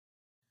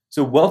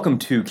So, welcome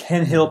to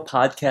Ken Hill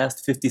Podcast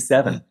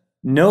 57.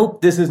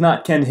 Nope, this is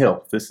not Ken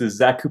Hill. This is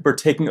Zach Cooper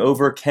taking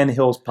over Ken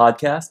Hill's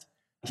podcast.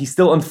 He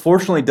still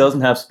unfortunately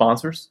doesn't have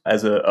sponsors.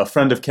 As a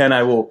friend of Ken,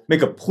 I will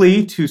make a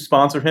plea to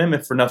sponsor him,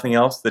 if for nothing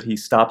else, that he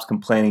stops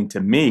complaining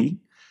to me.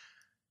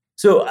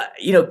 So,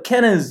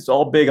 Ken is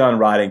all big on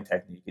riding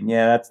technique. And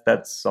yeah,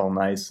 that's all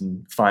nice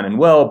and fine and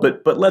well,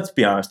 but let's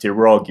be honest here,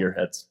 we're all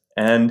gearheads.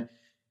 And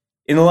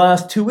in the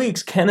last 2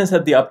 weeks, Ken has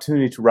had the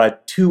opportunity to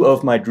ride two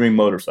of my dream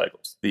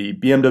motorcycles, the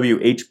BMW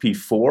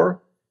HP4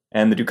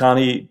 and the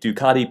Ducati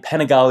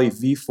Panigale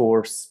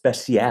V4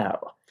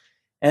 Speciale.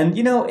 And,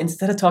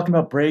 instead of talking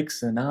about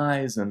brakes and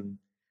eyes and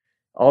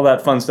all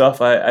that fun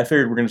stuff, I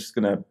figured we're just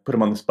going to put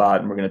him on the spot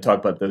and we're going to talk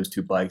about those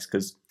two bikes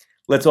because,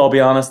 let's all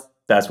be honest,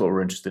 that's what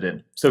we're interested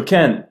in. So,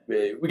 Ken,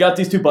 we got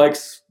these two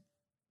bikes.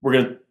 We're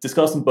going to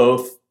discuss them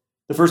both.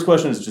 The first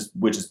question is just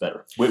which is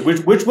better?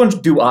 Which one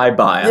do I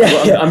buy?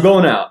 I'm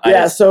going out.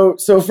 So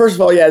first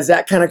of all,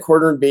 Zach kind of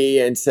cornered me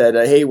and said,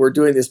 "Hey, we're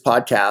doing this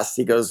podcast."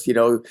 He goes,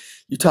 "You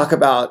talk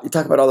about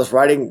all this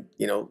riding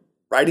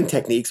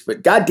techniques,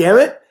 but God damn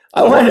it,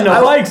 I want to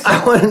know bikes.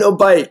 I want to know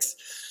bikes."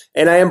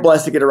 And I am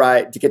blessed to get to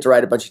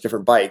ride a bunch of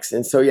different bikes.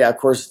 And so of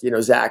course,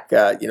 Zach,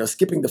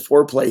 skipping the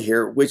foreplay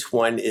here, which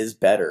one is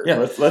better?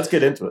 Yeah, let's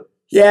get into it.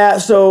 Yeah,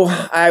 so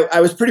I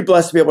was pretty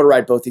blessed to be able to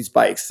ride both these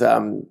bikes,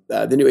 the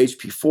new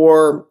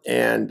HP4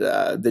 and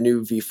the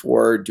new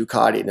V4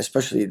 Ducati, and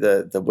especially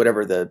the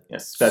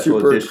special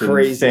super edition,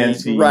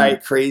 crazy,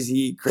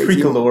 crazy,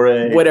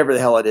 Tricolore, whatever the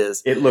hell it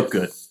is. It looked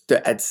good.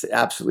 It's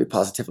absolutely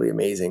positively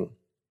amazing.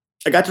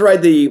 I got to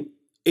ride the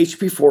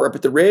HP4 up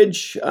at the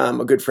Ridge, a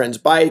good friend's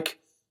bike.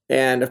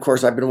 And of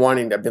course, I've been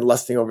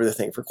lusting over the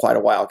thing for quite a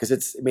while because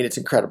it's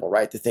incredible,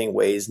 right? The thing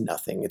weighs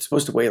nothing. It's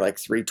supposed to weigh like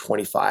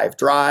 325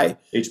 dry.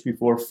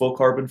 HP4 full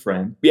carbon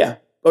frame. Yeah.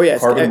 Oh yeah.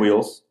 Carbon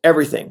wheels.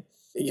 Everything.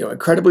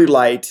 Incredibly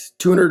light.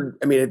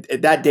 200.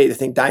 At that day, the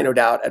thing dynoed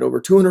out at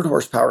over 200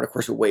 horsepower, and of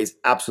course, it weighs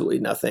absolutely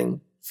nothing.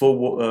 Full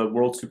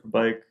World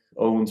Superbike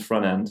Owens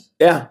front end.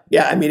 Yeah.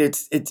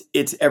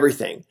 It's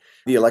everything.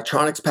 The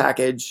electronics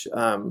package,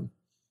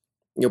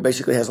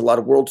 basically has a lot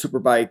of World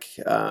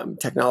Superbike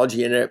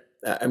technology in it.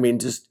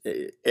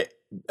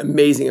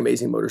 Amazing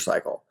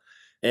motorcycle.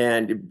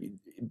 And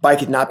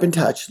bike had not been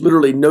touched.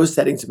 Literally no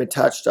settings have been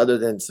touched other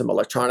than some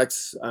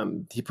electronics.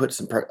 He put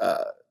some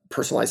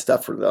personalized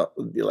stuff for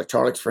the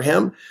electronics for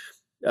him.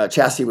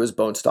 Chassis was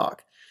bone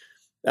stock.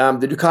 The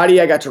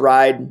Ducati I got to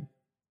ride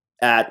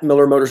at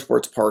Miller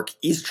Motorsports Park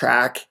East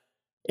Track,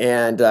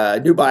 and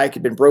new bike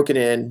had been broken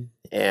in,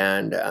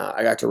 and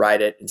I got to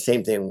ride it. And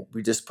same thing,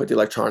 we just put the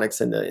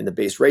electronics in the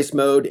base race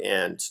mode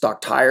and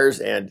stock tires,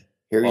 and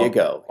here you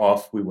go.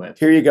 Off we went.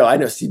 Here you go. I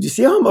know. See, do you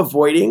see how I'm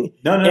avoiding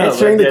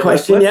answering the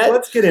question yet?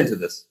 Let's get into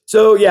this.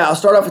 So I'll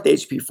start off with the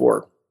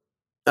HP4.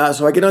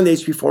 So I get on the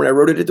HP4 and I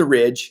rode it at the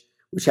Ridge,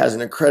 which has an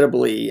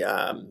incredibly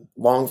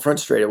long front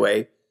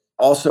straightaway.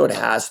 Also, it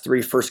has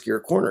 3 first gear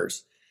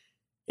corners.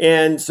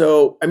 And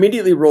so I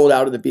immediately rolled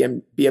out of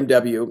the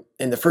BMW.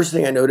 And the first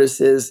thing I noticed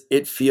is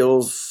it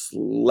feels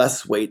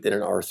less weight than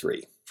an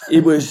R3.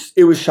 It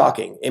was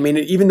shocking.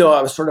 Even though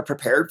I was sort of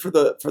prepared for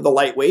the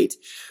lightweight,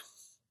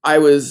 I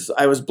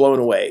was blown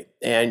away.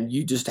 And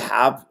you just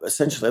have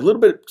essentially a little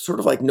bit sort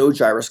of like no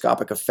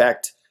gyroscopic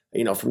effect,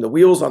 from the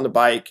wheels on the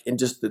bike and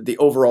just the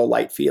overall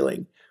light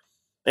feeling.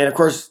 And of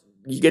course,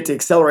 you get to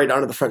accelerate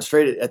onto the front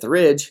straight at the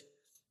Ridge.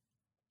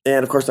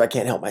 And of course, I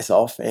can't help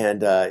myself.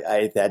 And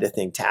I had the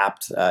thing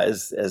tapped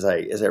as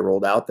I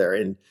rolled out there.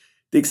 And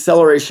the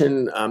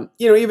acceleration,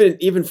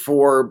 even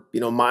for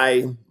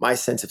my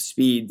sense of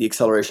speed, the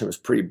acceleration was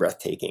pretty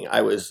breathtaking.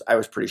 I was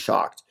pretty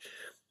shocked.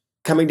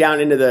 Coming down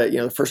into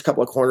the first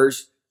couple of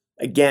corners,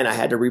 again, I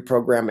had to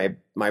reprogram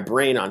my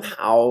brain on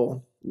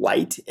how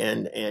light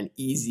and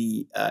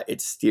easy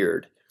it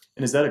steered.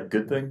 And is that a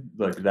good thing,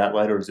 like that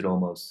light, or is it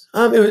almost?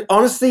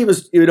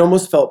 It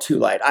almost felt too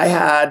light. I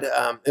had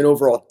an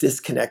overall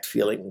disconnect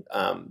feeling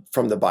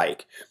from the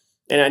bike,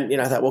 and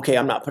I thought, okay,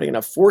 I'm not putting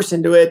enough force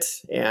into it,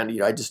 and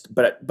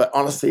but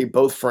honestly,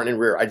 both front and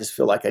rear, I just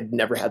feel like I'd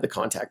never had the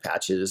contact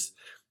patches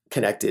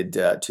connected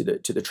to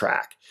the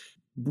track.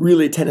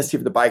 Really a tendency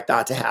for the bike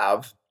not to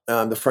have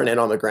the front end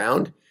on the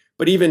ground,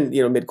 but even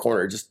mid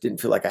corner, just didn't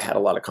feel like I had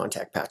a lot of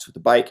contact patch with the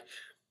bike.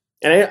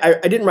 And I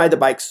didn't ride the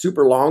bike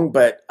super long,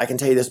 but I can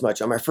tell you this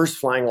much: on my first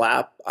flying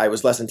lap, I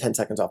was less than 10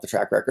 seconds off the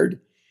track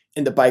record,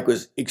 and the bike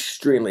was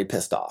extremely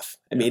pissed off.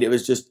 It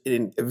was just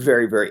a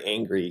very, very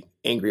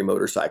angry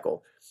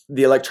motorcycle.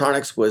 The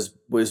electronics was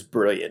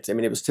brilliant.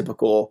 It was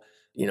typical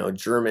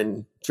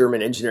German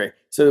engineering.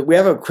 So we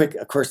have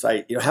of course,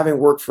 having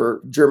worked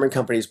for German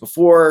companies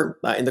before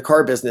in the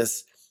car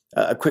business,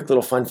 a quick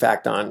little fun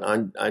fact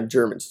on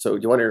Germans. So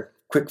you want a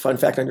quick fun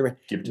fact on German?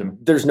 Give it to me.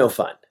 There's no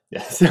fun.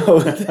 Yeah.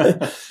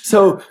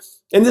 So,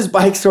 and this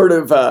bike sort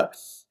of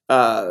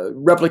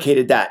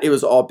replicated that. It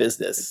was all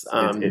business.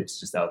 It's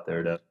just out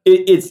there.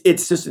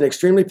 It's just an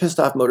extremely pissed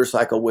off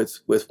motorcycle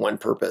with one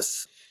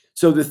purpose.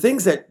 So the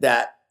things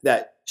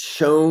that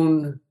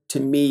shone to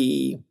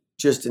me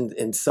just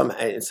in some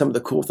of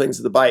the cool things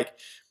of the bike,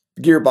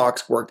 the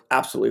gearbox worked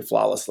absolutely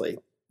flawlessly.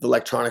 The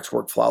electronics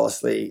worked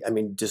flawlessly. I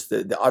mean, just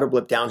the auto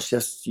blip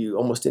downshifts, you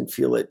almost didn't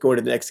feel it going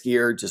to the next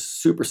gear,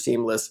 just super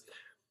seamless.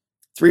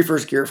 3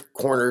 first gear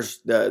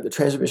corners, the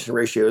transmission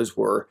ratios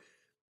were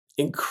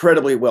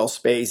incredibly well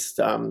spaced,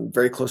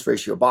 very close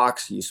ratio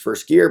box, used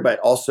first gear, but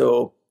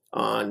also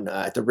on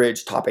at the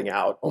ridge topping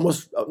out,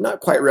 almost not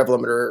quite rev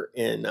limiter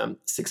in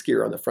 6th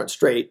gear on the front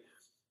straight,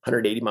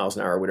 180 miles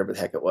an hour, whatever the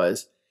heck it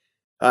was.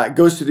 It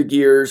goes through the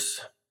gears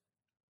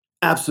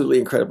absolutely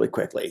incredibly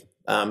quickly.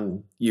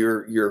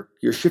 You're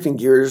shifting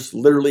gears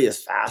literally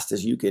as fast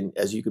as you can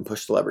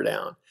push the lever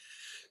down.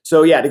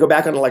 So yeah, to go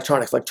back on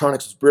electronics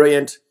was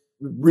brilliant.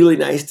 Really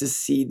nice to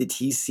see the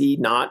TC,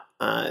 not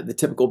the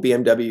typical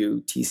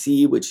BMW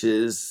TC, which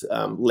is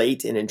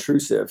late and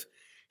intrusive.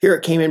 Here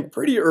it came in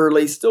pretty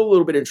early, still a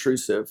little bit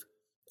intrusive.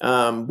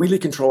 Wheelie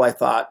control, I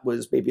thought,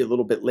 was maybe a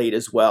little bit late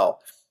as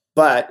well.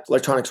 But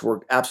electronics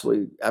worked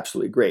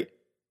absolutely great.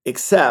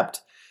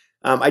 Except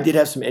I did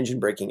have some engine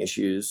braking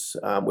issues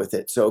with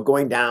it. So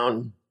going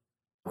down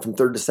from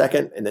 3rd to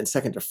 2nd and then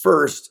 2nd to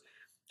 1st,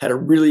 had a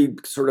really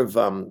sort of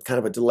kind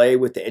of a delay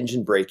with the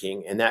engine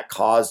braking, and that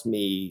caused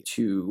me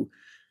to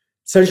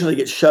essentially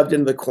get shoved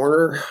into the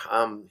corner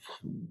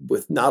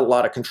with not a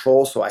lot of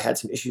control. So I had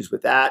some issues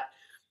with that.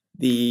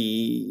 So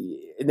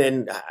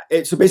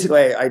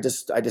basically, I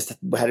just had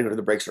to go to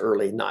the brakes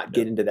early, not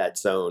get into that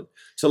zone.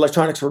 So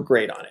electronics were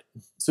great on it.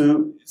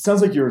 So it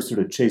sounds like you're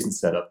sort of chasing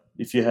setup.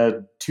 If you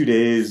had 2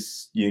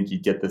 days, you think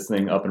you'd get this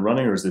thing up and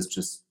running, or is this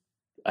just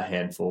a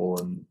handful?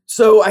 And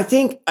so I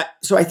think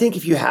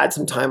if you had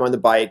some time on the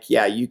bike,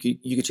 yeah, you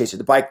could chase it.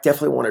 The bike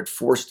definitely wanted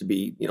force to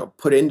be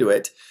put into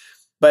it,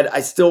 but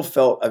I still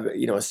felt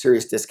a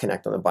serious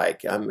disconnect on the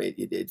bike.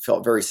 It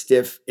felt very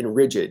stiff and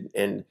rigid,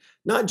 and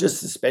not just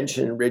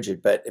suspension and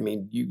rigid, but I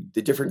mean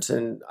the difference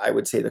in, I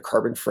would say, the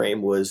carbon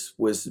frame was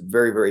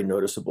very, very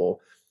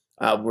noticeable,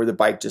 where the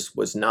bike just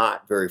was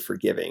not very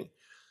forgiving.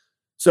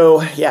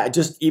 So yeah,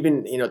 just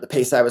even the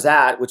pace I was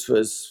at, which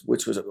was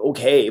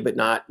okay, but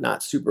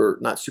not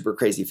super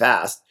crazy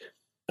fast.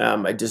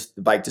 The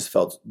bike just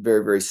felt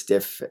very, very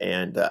stiff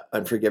and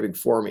unforgiving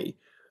for me.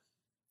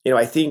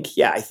 I think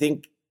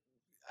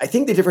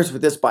the difference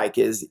with this bike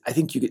is I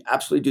think you could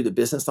absolutely do the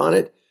business on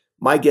it.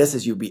 My guess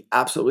is you'd be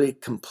absolutely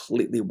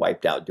completely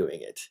wiped out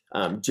doing it.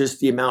 Just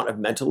the amount of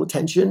mental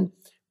attention,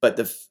 but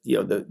the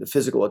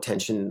physical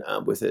attention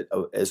with it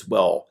as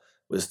well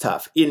was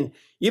tough. In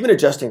even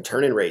adjusting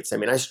turning rates, I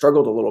mean, I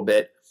struggled a little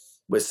bit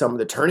with some of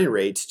the turning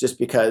rates just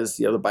because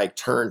the bike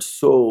turned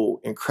so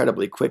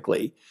incredibly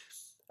quickly.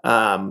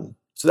 So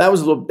that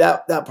was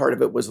that part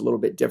of it was a little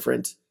bit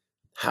different.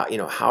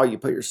 How you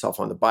put yourself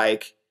on the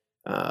bike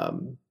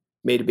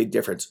made a big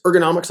difference.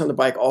 Ergonomics on the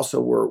bike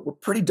also were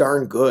pretty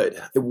darn good.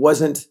 It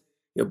wasn't,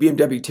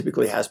 BMW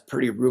typically has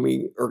pretty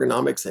roomy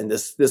ergonomics, and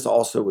this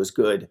also was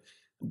good.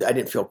 I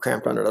didn't feel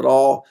cramped on it at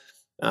all.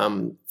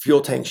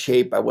 Fuel tank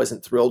shape I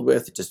wasn't thrilled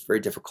with. Just very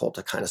difficult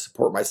to kind of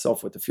support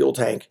myself with the fuel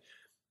tank.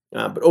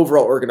 But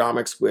overall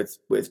ergonomics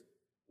with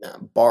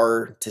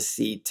bar to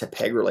seat to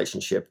peg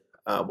relationship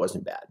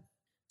wasn't bad.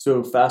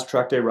 So fast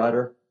track day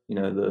rider,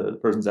 the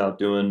person's out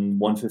doing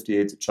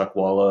 158s at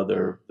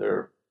Chuckwalla.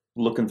 They're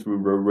looking through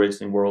Road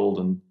Racing World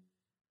and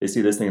they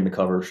see this thing in the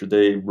cover. Should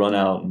they run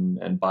out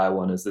and buy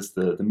one? Is this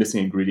the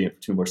missing ingredient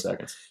for 2 more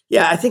seconds?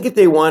 Yeah, I think if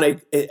they want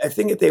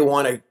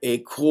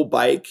a cool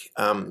bike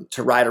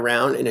to ride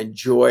around and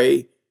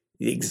enjoy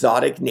the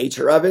exotic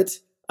nature of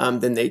it,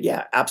 then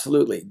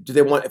absolutely.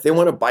 If they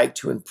want a bike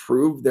to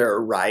improve their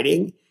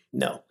riding?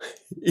 No,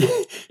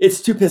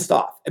 it's too pissed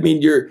off. I mean,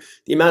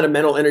 the amount of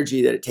mental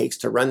energy that it takes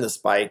to run this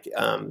bike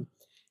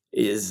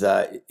is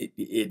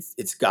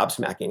it's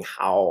gobsmacking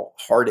how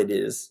hard it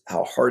is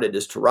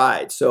to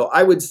ride. So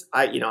I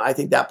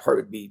think that part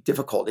would be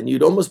difficult, and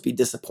you'd almost be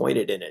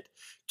disappointed in it.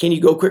 Can you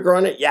go quicker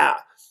on it? Yeah,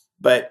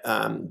 but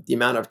the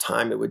amount of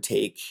time it would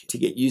take to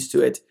get used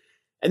to it,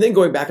 and then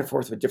going back and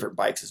forth with different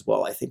bikes as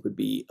well, I think would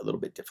be a little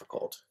bit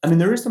difficult. I mean,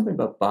 there is something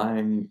about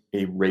buying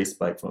a race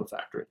bike from a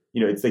factory.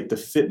 It's like the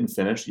fit and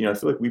finish. I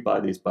feel like we buy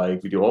these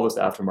bikes, we do all this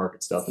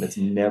aftermarket stuff, and it's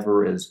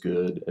never as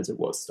good as it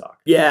was stock.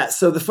 Yeah.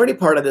 So the funny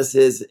part of this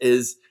is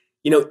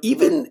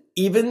even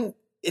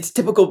it's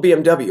typical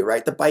BMW,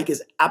 right? The bike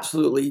is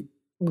absolutely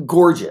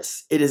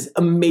gorgeous. It is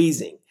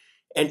amazing.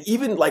 And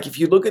even like if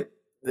you look at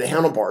the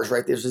handlebars,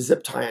 right, there's a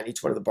zip tie on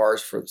each one of the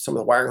bars for some of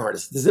the wiring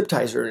harness. The zip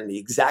ties are in the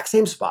exact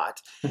same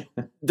spot.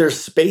 They're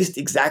spaced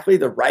exactly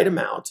the right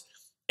amount.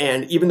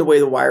 And even the way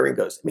the wiring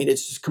goes, I mean,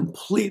 it's just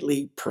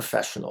completely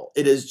professional.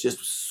 It is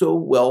just so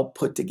well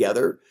put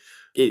together.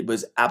 It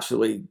was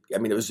absolutely,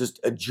 it was just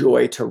a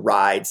joy to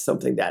ride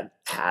something that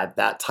had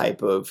that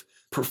type of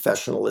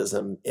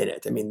professionalism in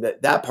it. I mean,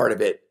 that part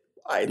of it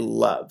I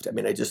loved. I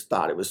mean, I just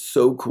thought it was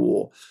so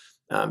cool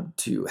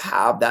to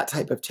have that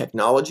type of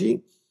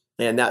technology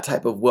and that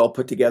type of well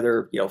put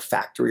together,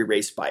 factory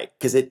race bike,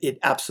 because it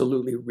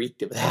absolutely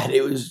reeked of that.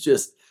 It was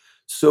just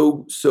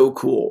so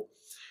cool.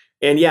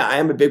 And yeah, I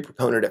am a big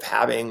proponent of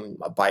having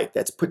a bike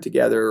that's put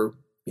together,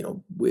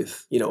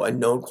 with a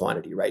known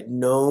quantity, right?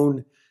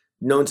 Known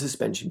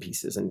suspension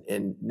pieces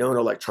and known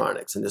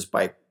electronics. And this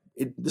bike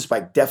this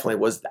bike definitely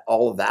was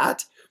all of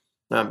that.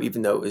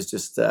 Even though it was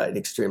just an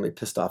extremely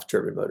pissed off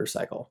German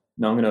motorcycle.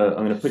 Now I'm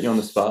gonna put you on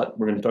the spot.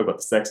 We're gonna talk about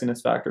the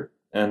sexiness factor,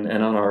 and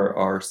on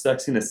our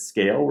sexiness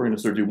scale, we're gonna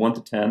sort of do 1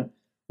 to 10.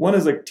 1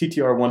 is like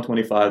TTR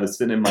 125 that's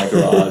sitting in my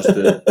garage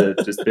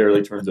that just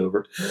barely turns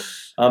over.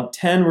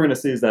 10 we're gonna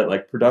say is that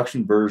like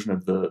production version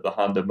of the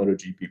Honda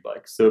MotoGP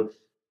bike. So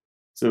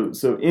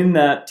in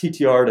that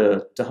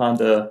TTR to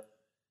Honda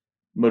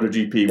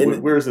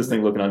MotoGP, where is this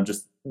thing looking on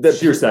just the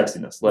sheer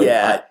sexiness? Like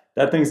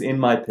that thing's in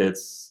my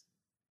pits.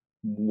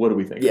 What do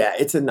we think? Yeah,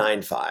 it's a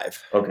 9.5.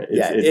 Okay,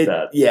 it's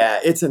that.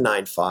 Yeah, it's a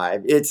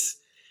 9.5.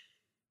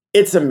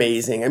 It's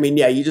amazing. I mean,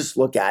 yeah, you just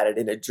look at it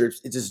and it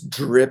just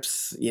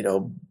drips,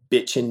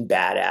 bitchin'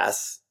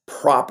 badass,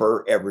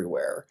 proper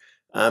everywhere.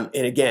 And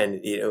again,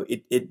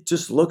 it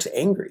just looks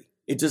angry.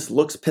 It just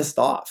looks pissed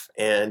off.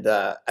 And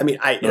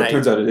it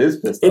turns out it is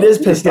pissed off. It is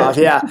pissed off,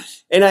 yeah.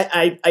 And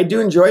I do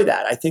enjoy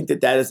that. I think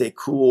that is a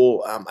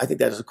cool,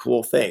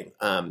 thing.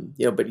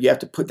 But you have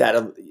to put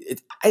that,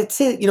 I'd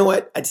say, you know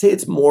what? I'd say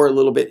it's more a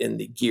little bit in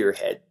the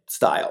gearhead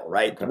style,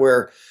 right? Okay.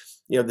 Where,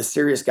 the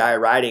serious guy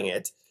riding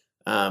it,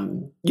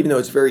 even though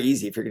it's very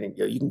easy, if you're going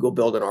to, you can go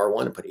build an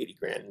R1 and put 80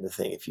 grand in the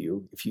thing if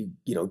you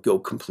go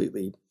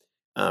completely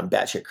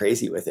batshit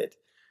crazy with it.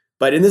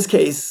 But in this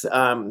case,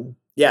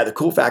 the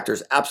cool factor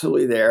is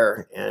absolutely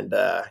there, and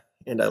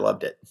I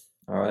loved it.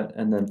 All right,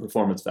 and then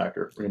performance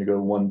factor. We're going to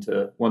go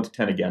 1 to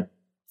 10 again.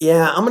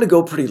 Yeah, I'm going to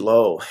go pretty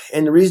low,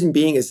 and the reason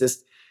being is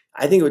this: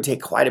 I think it would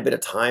take quite a bit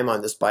of time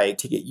on this bike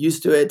to get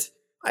used to it.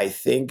 I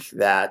think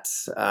that,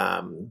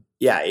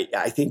 I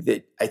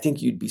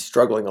think you'd be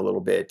struggling a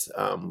little bit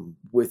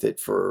with it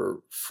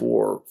for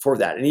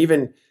that, and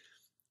even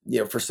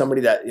for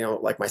somebody that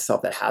like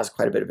myself that has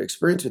quite a bit of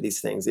experience with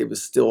these things, it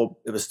was still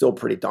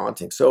pretty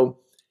daunting. So.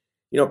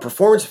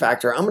 Performance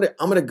factor, I'm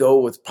gonna go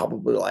with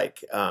probably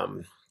like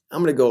I'm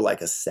gonna go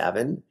like a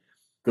 7.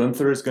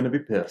 Gunther is gonna be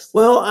pissed.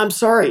 Well, I'm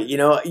sorry,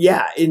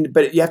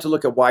 but you have to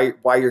look at why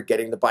you're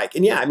getting the bike.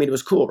 And it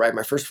was cool, right?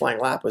 My first flying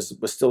lap was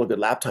still a good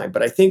lap time,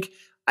 but I think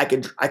I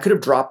could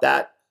have dropped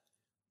that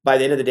by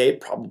the end of the day,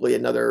 probably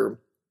another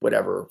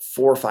 4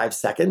 or 5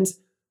 seconds.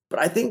 But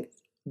I think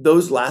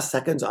those last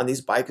seconds on these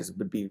bikes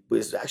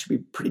was actually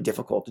be pretty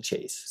difficult to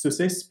chase. So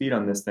say speed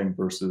on this thing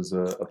versus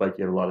a bike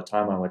you had a lot of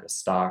time on, like a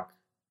stock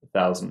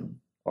 1000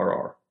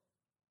 RR.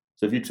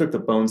 So if you took the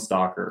Bone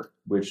Stalker,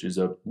 which is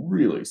a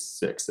really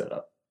sick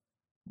setup,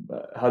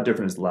 how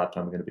different is the lap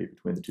time going to be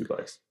between the two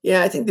bikes?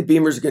 Yeah, I think the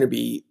Beamer is going to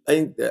be. I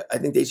think the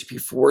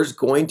HP4 is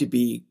going to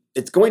be.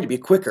 It's going to be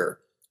quicker,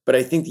 but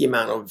I think the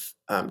amount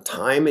of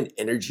time and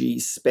energy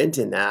spent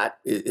in that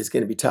is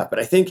going to be tough. But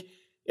I think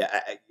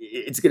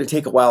it's going to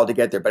take a while to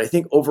get there. But I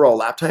think overall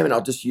lap time, and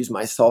I'll just use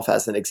myself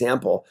as an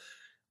example.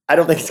 I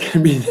don't think it's going to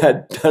be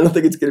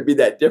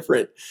that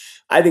different.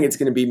 I think it's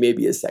going to be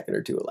maybe a second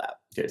or two a lap.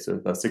 Okay, so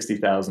about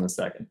 60,000 a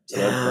second. So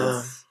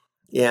that's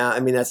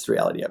that's the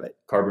reality of it.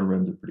 Carbon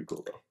rims are pretty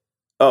cool, though.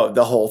 Oh,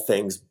 the whole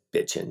thing's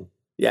bitchin'.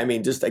 Yeah,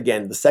 just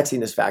again, the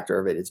sexiness factor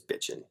of it is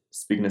bitchin'.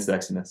 Speaking of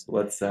sexiness,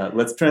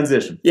 let's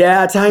transition.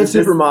 Yeah, Italian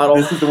supermodel.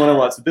 This is the one I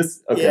want. So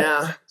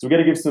Yeah. So we got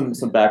to give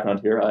some background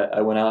here.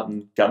 I went out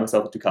and got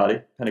myself a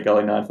Ducati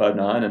Panigale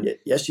 959, and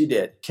yes, you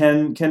did.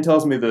 Ken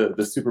tells me the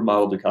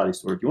supermodel Ducati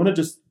story. Do you want to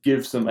just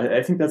give some?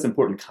 I think that's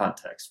important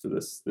context for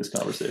this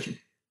conversation.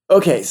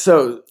 Okay,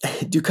 so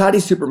Ducati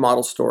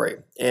supermodel story,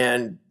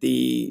 and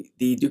the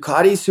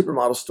Ducati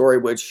supermodel story,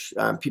 which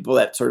people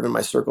that sort of in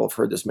my circle have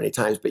heard this many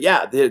times, but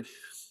yeah,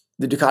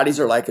 the Ducatis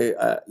are like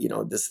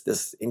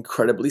this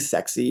incredibly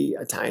sexy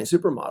Italian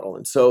supermodel.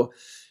 And so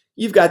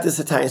you've got this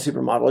Italian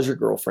supermodel as your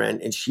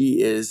girlfriend, and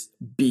she is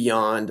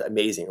beyond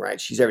amazing,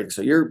 right? She's everything.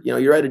 So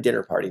you're at a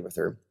dinner party with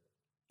her.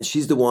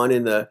 She's the one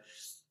in the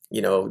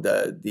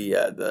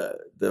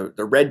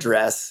red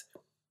dress,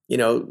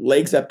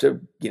 legs up to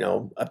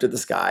the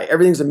sky.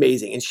 Everything's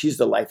amazing, and she's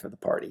the life of the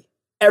party.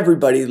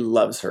 Everybody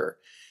loves her,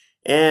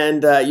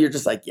 and you're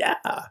just like,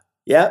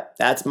 yeah,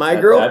 that's my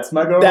girl. That's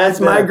my girl.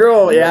 That's my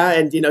girl. Yeah.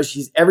 And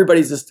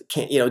everybody's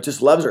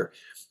just loves her.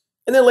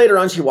 And then later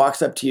on, she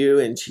walks up to you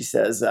and she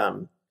says,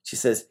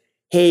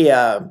 "Hey,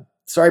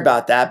 sorry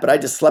about that, but I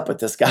just slept with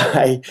this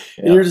guy."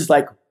 Yeah. And you're just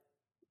like,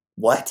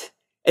 "What?"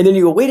 And then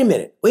you go, wait a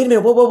minute,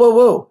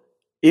 whoa.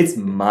 It's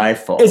my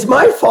fault. It's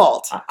my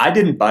fault. I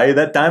didn't buy you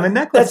that diamond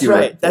necklace.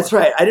 That's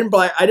right. I didn't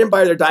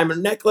buy their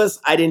diamond necklace.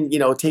 I didn't,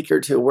 take her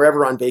to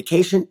wherever on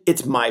vacation.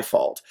 It's my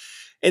fault.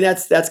 And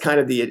that's kind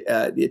of the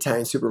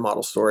Italian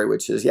supermodel story,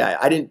 which is,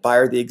 I didn't buy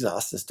her the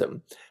exhaust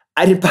system.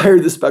 I didn't buy her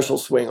the special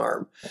swing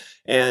arm.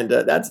 And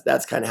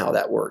that's kind of how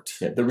that worked.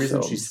 Yeah, the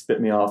reason she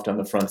spit me off down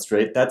the front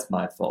straight, that's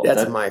my fault.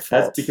 That's my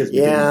fault. That's because we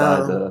didn't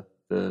buy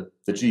the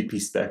GP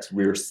specs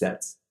rear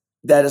sets.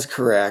 That is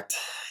correct.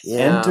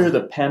 Yeah. Enter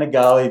the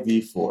Panigale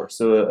V4.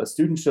 So a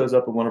student shows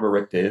up at one of our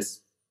rec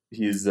days.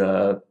 He's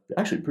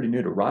actually pretty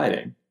new to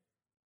riding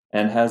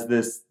and has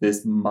this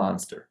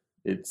monster.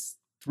 It's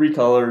 3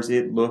 colors.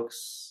 It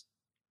looks,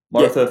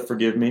 Martha,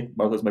 forgive me.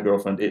 Martha's my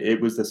girlfriend.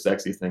 It was the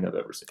sexiest thing I've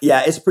ever seen.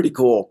 Yeah, it's pretty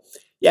cool.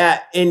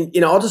 Yeah, and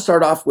I'll just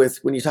start off with,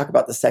 when you talk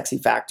about the sexy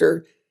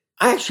factor,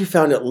 I actually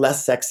found it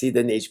less sexy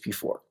than the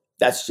HP4.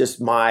 That's just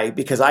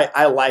because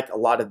I like a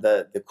lot of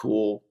the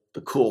cool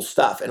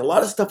stuff, and a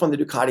lot of stuff on the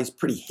Ducati is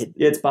pretty hidden.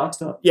 Yeah, it's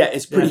boxed up. Yeah,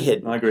 it's pretty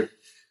hidden. I agree.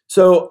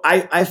 So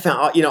I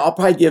found, I'll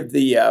probably give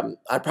the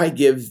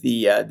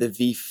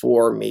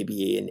V4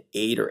 maybe an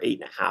 8 or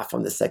 8.5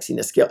 on the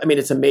sexiness scale. I mean,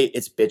 it's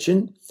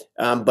bitchin',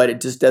 but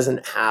it just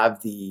doesn't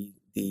have the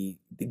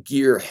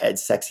gear head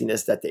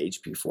sexiness that the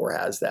HP4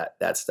 has.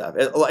 That stuff.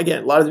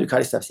 Again, a lot of the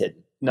Ducati stuff's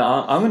hidden. No,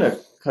 I'm gonna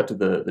cut to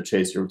the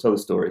chase here. We'll tell the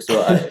story.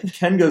 So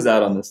Ken goes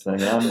out on this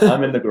thing, and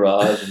I'm in the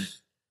garage, and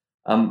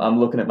I'm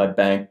looking at my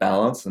bank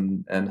balance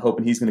and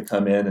hoping he's going to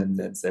come in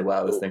and say,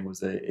 wow, this thing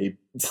was a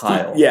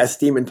pile.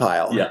 Steaming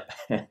pile. Yeah.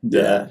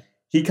 And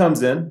he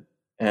comes in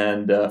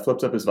and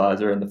flips up his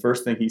visor, and the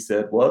first thing he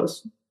said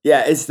was,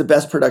 yeah, it's the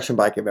best production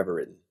bike I've ever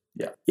ridden.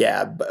 Yeah.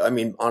 Yeah, but I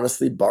mean,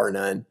 honestly, bar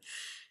none.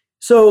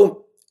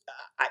 So,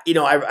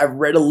 I've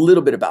read a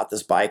little bit about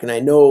this bike, and I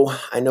know,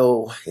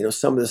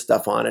 some of the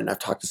stuff on it, and I've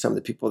talked to some of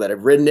the people that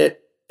have ridden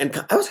it,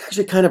 and I was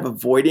actually kind of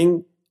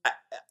avoiding.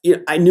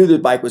 I knew the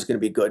bike was going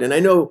to be good, and I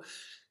know,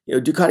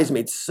 Ducati's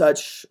made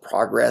such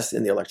progress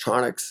in the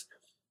electronics.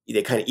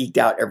 They kind of eked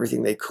out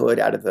everything they could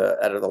out of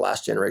the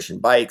last generation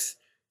bikes,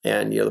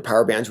 and the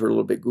power bands were a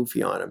little bit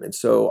goofy on them, and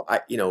so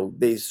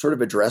they sort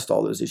of addressed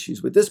all those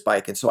issues with this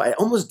bike, and so I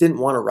almost didn't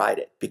want to ride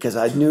it because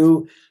I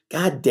knew,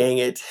 God dang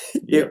it,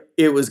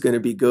 it was going to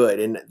be good,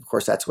 and of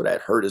course that's what I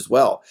had heard as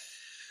well.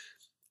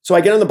 So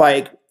I get on the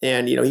bike,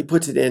 and he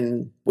puts it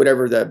in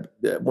whatever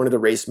one of the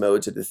race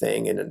modes of the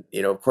thing, and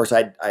of course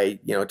I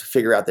to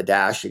figure out the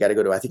dash, you got to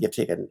go to, I think you have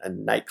to take a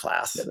night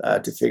class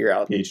to figure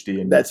out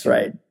PhD. That's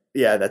right.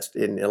 Yeah, that's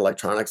in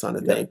electronics on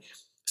the thing.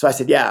 So I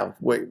said, yeah,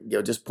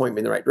 just point me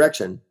in the right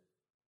direction.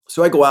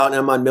 So I go out and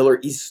I'm on Miller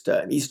East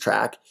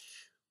track,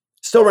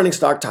 still running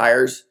stock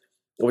tires,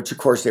 which of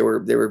course they were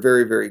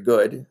very, very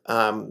good,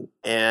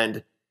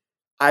 and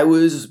I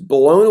was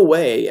blown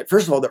away.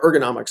 First of all, the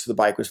ergonomics of the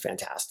bike was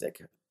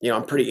fantastic.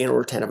 I'm pretty anal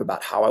retentive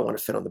about how I want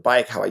to fit on the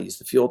bike, how I use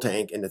the fuel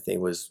tank, and the thing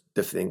was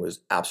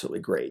absolutely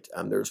great.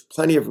 There's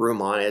plenty of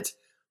room on it,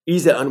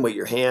 easy to unweight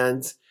your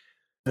hands.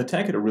 The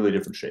tank had a really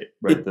different shape,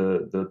 right?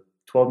 The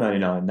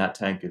 1299, that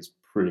tank is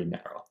pretty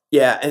narrow.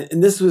 Yeah,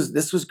 and this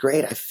was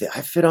great. I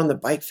fit on the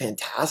bike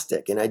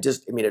fantastic, and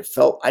it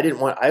felt, I didn't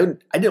want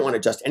to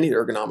adjust any of the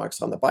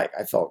ergonomics on the bike.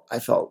 I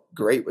felt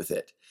great with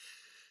it.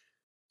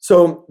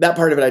 So that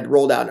part of it, I'd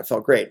rolled out and it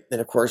felt great. And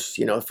of course,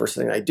 the first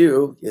thing I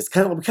do is we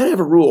kind of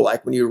have a rule,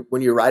 like when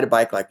you ride a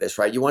bike like this,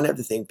 right? You want to have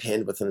the thing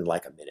pinned within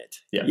like a minute.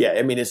 Yeah.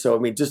 Yeah.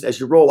 Just as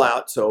you roll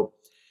out. So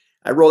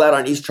I roll out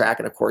on East track,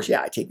 and of course,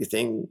 I take the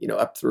thing,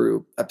 up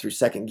through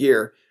second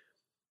gear,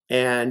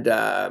 and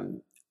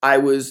I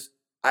was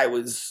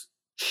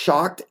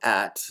shocked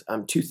at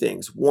two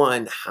things.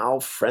 One,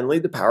 how friendly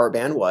the power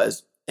band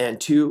was,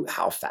 and two,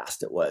 how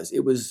fast it was.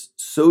 It was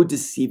so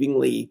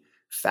deceivingly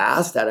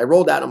fast that I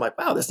rolled out. I'm like,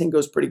 wow, this thing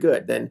goes pretty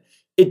good. Then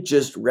it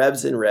just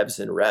revs and revs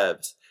and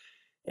revs,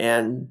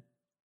 and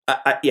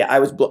I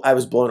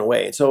was blown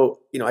away. And so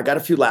I got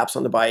a few laps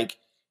on the bike,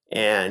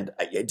 and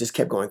it just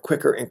kept going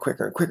quicker and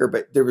quicker and quicker.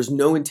 But there was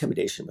no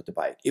intimidation with the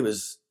bike. It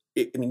was,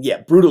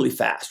 brutally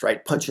fast,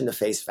 right? Punch in the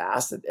face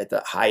fast at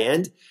the high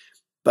end,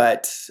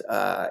 but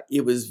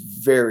it was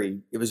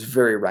very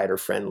rider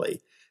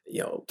friendly.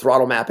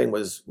 Throttle mapping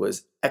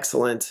was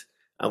excellent.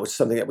 Which is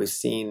something that we've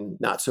seen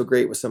not so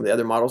great with some of the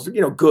other models.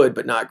 Good,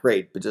 but not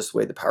great. But just the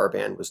way the power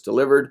band was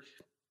delivered,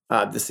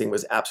 this thing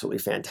was absolutely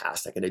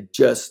fantastic. And it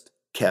just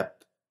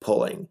kept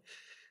pulling.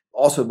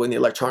 Also, when the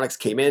electronics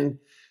came in,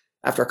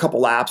 after a couple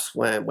laps,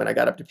 when I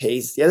got up to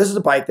pace, this is a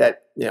bike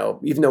that,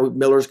 even though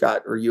Miller's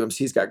got, or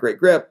UMC's got great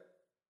grip,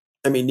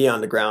 knee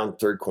on the ground,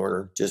 third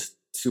corner, just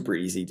super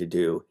easy to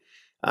do.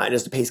 And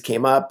as the pace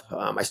came up,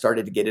 I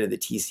started to get into the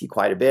TC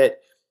quite a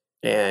bit.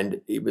 And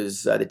it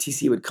was, the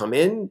TC would come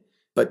in,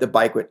 but the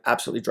bike would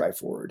absolutely drive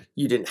forward.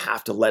 You didn't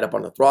have to let up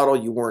on the throttle.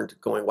 You weren't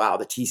going, wow,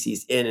 the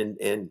TC's in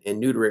and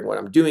neutering what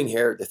I'm doing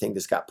here. The thing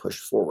just got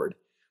pushed forward.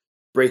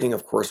 Braking,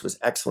 of course, was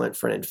excellent.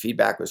 Front end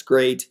feedback was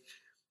great.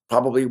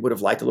 Probably would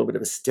have liked a little bit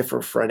of a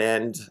stiffer front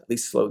end, at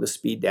least slow the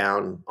speed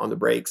down on the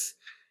brakes.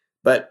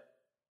 But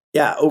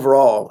yeah,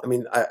 overall,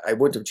 I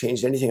wouldn't have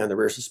changed anything on the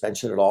rear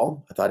suspension at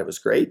all. I thought it was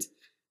great.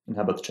 And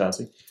how about the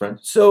chassis, friend?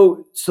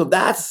 So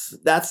that's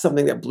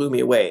something that blew me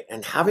away.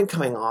 And having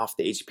coming off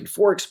the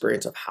HP4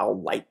 experience of how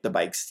light the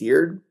bike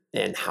steered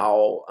and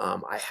how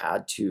I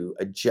had to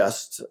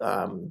adjust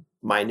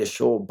my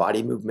initial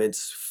body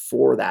movements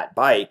for that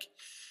bike,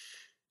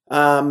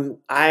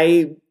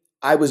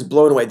 I was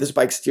blown away. This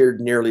bike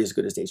steered nearly as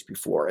good as the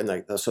HP4,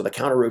 and so the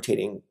counter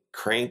rotating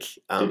crank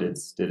did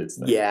its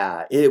thing.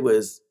 Yeah, it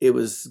was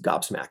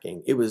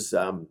gobsmacking. It was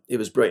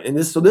brilliant. And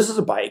this is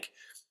a bike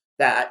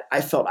that I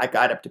felt I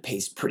got up to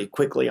pace pretty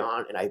quickly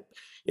on, and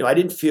I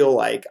didn't feel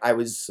like I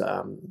was.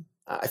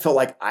 I felt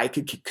like I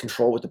could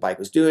control what the bike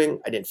was doing.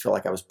 I didn't feel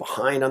like I was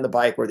behind on the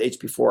bike. Where the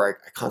HP4,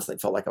 I constantly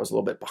felt like I was a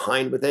little bit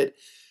behind with it.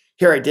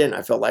 Here I didn't.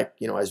 I felt like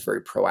I was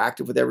very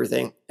proactive with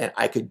everything, and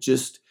I could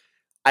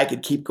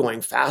keep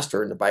going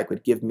faster, and the bike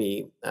would give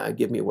me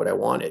what I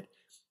wanted.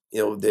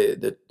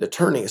 the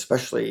turning,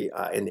 especially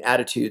in the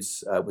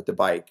attitudes with the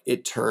bike,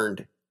 it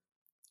turned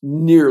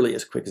nearly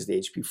as quick as the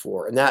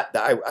HP4, and that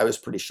I was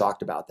pretty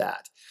shocked about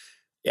that.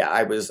 Yeah,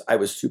 I was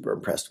super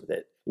impressed with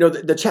it.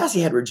 The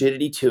chassis had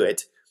rigidity to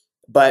it,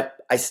 but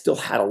I still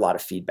had a lot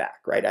of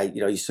feedback, right?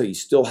 So you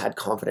still had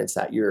confidence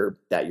that your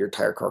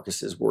tire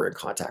carcasses were in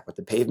contact with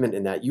the pavement,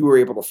 and that you were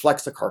able to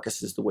flex the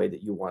carcasses the way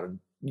that you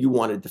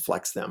wanted to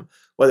flex them,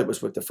 whether it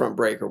was with the front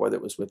brake or whether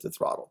it was with the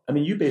throttle. I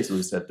mean, you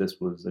basically said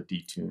this was a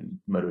detuned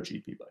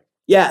MotoGP bike.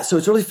 Yeah, so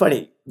it's really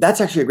funny.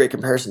 That's actually a great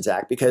comparison,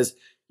 Zach, because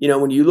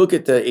when you look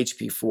at the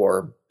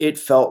HP4, it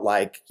felt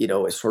like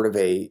a sort of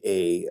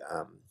a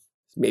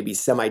maybe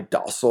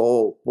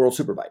semi-docile World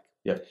Superbike,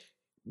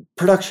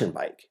 production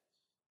bike.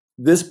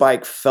 This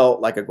bike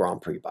felt like a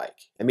Grand Prix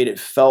bike. I mean, it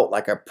felt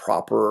like a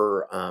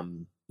proper,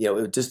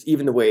 it just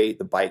even the way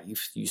the bike,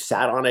 you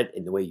sat on it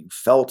and the way you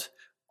felt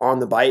on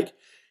the bike,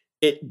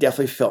 it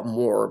definitely felt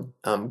more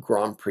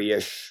Grand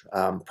Prix-ish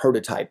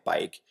prototype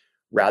bike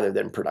rather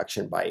than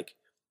production bike.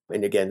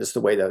 And again, just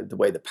the way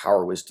the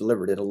power was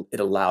delivered, it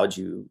allowed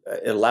you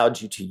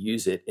to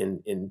use it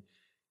in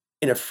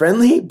a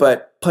friendly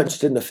but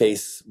punched in the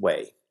face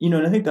way. And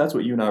I think that's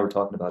what you and I were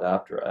talking about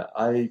after.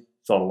 I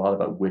thought a lot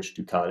about which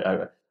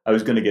Ducati. I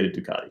was going to get a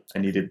Ducati. I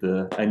needed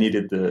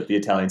the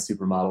Italian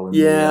supermodel in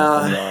the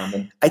arm.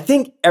 And I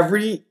think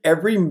every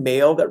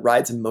male that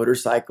rides a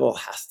motorcycle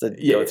has to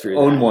go through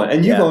own that. one,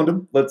 and you've owned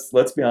them.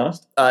 Let's be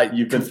honest.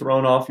 You've been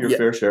thrown off your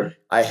fair share.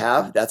 I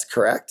have. That's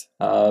correct.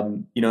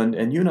 And you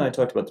and I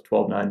talked about the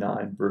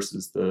 1299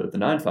 versus the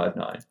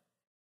 959,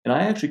 and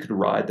I actually could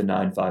ride the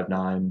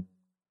 959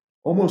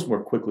 almost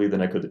more quickly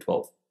than I could the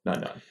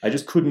 1299. I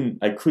just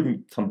couldn't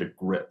come to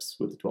grips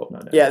with the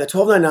 1299. Yeah, the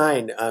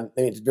 1299,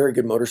 it's a very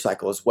good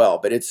motorcycle as well,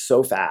 but it's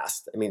so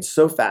fast.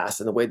 So fast,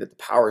 and the way that the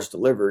power is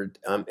delivered,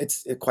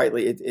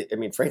 frankly,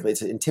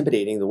 it's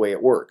intimidating the way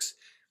it works.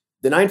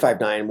 The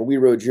 959, when we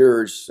rode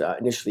yours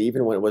initially,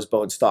 even when it was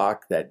bone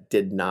stock, that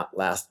did not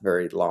last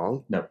very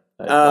long. No.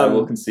 I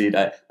will concede.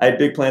 I had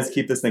big plans to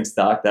keep this thing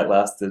stock. That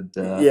lasted.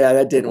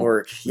 That didn't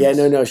work.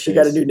 No. She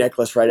got a new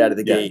necklace right out of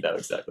the gate. No,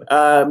 exactly.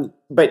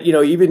 But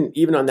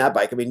even on that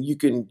bike, you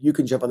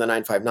can jump on the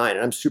 959,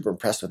 and I'm super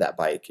impressed with that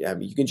bike.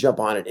 You can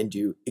jump on it and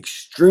do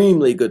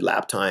extremely good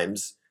lap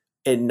times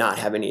and not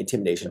have any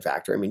intimidation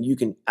factor. You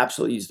can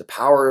absolutely use the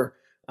power,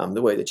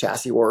 the way the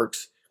chassis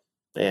works,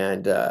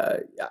 and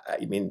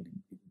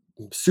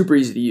super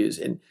easy to use.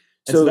 And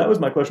so that was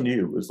my question to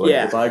you. Was like,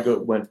 if I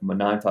went from a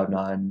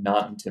 959,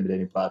 not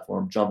intimidating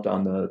platform, jumped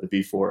on the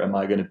V4, am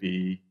I going to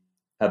be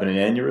having an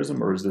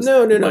aneurysm, or is this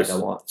no. I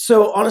want?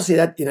 So honestly,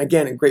 that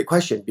again, a great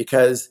question,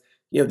 because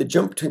the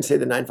jump between say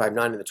the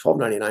 959 and the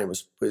 1299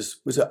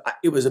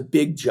 was a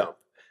big jump.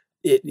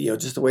 It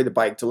just the way the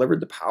bike delivered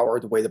the power,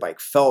 the way the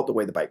bike felt, the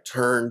way the bike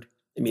turned.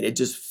 It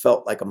just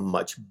felt like a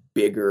much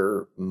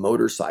bigger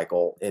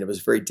motorcycle, and it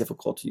was very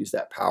difficult to use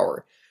that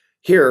power.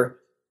 Here,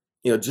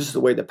 just the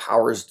way the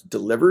power is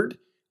delivered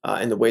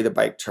and the way the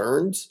bike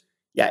turns.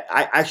 Yeah,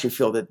 I actually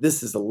feel that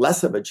this is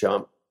less of a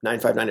jump,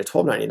 959 to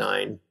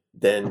 1299,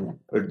 than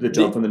the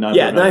jump from the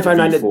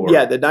 959 to the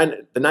V4.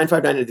 The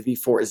 959 to the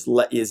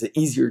V4 is an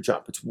easier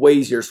jump. It's way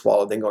easier to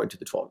swallow than going to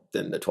the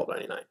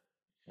 1299.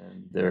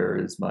 And there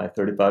is my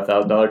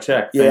 $35,000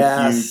 check.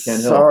 Thank you, Ken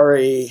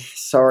Hill.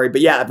 Sorry,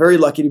 but very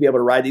lucky to be able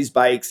to ride these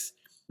bikes.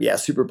 Yeah,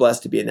 super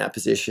blessed to be in that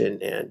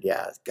position, and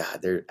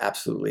God, they're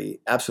absolutely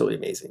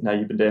amazing. Now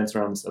you've been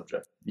dancing around the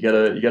subject. You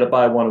gotta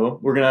buy one of them.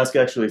 We're gonna ask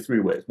actually three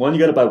ways. One, you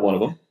gotta buy one of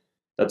them.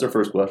 That's our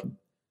first question.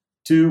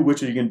 Two,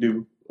 which are you gonna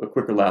do a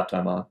quicker lap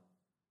time on?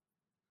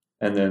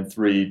 And then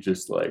three,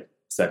 just like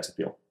sex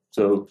appeal.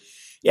 So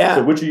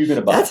which are you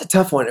gonna buy? That's a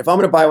tough one. If I'm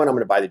gonna buy one, I'm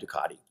gonna buy the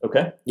Ducati.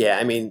 Okay. Yeah,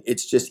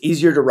 it's just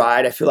easier to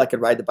ride. I feel like I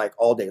could ride the bike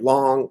all day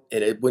long,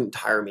 and it wouldn't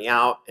tire me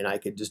out, and I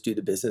could just do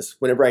the business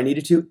whenever I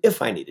needed to,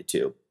 if I needed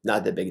to.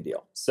 Not that big a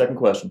deal. Second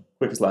question,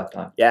 quickest lap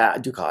time. Yeah,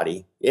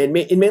 Ducati, and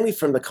mainly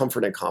from the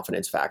comfort and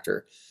confidence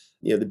factor.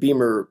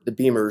 The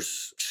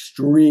Beamer's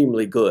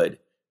extremely good,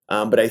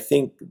 but I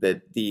think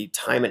that the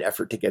time and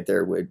effort to get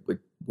there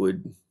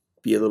would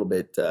be a little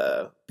bit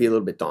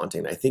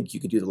daunting. I think you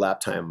could do the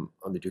lap time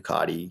on the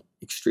Ducati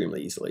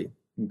extremely easily.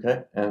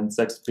 Okay, and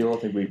sex appeal. I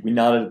think we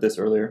nodded at this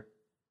earlier.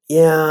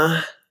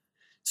 Yeah.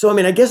 So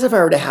I guess if I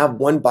were to have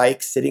one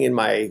bike sitting in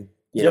my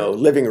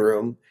living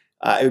room,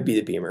 it would be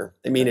the Beamer.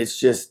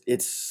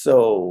 It's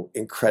so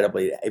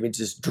incredibly. It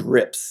just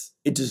drips.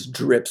 It just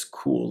drips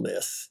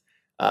coolness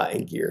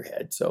and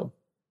gearhead. So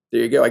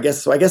there you go. I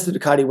guess the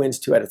Ducati wins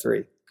 2 out of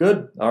 3.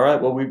 Good. All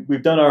right. Well,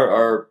 we've done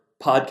our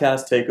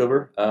podcast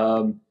takeover.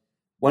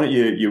 Why don't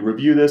you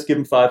review this? Give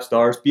him 5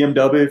 stars.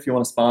 BMW, if you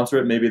want to sponsor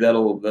it, maybe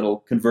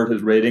that'll convert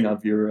his rating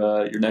of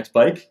your next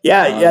bike.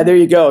 Yeah. There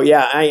you go.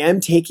 Yeah, I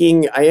am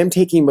taking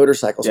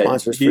motorcycle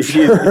sponsors for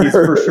sure. He's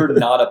for sure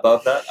not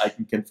above that. I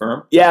can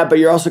confirm. Yeah, but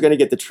you're also going to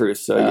get the truth.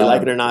 So you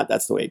like it or not,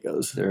 that's the way it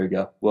goes. There you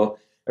go. Well,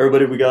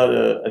 everybody, we got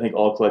to, I think,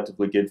 all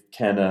collectively give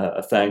Ken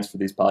a thanks for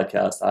these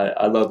podcasts.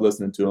 I love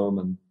listening to them,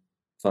 and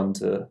fun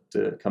to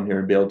come here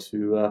and be able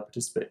to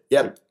participate.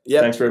 Yep.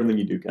 Thanks for everything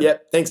you do, Ken.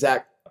 Yep. Thanks,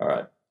 Zach. All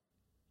right.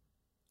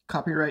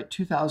 Copyright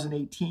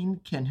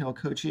 2018, Ken Hill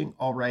Coaching,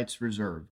 all rights reserved.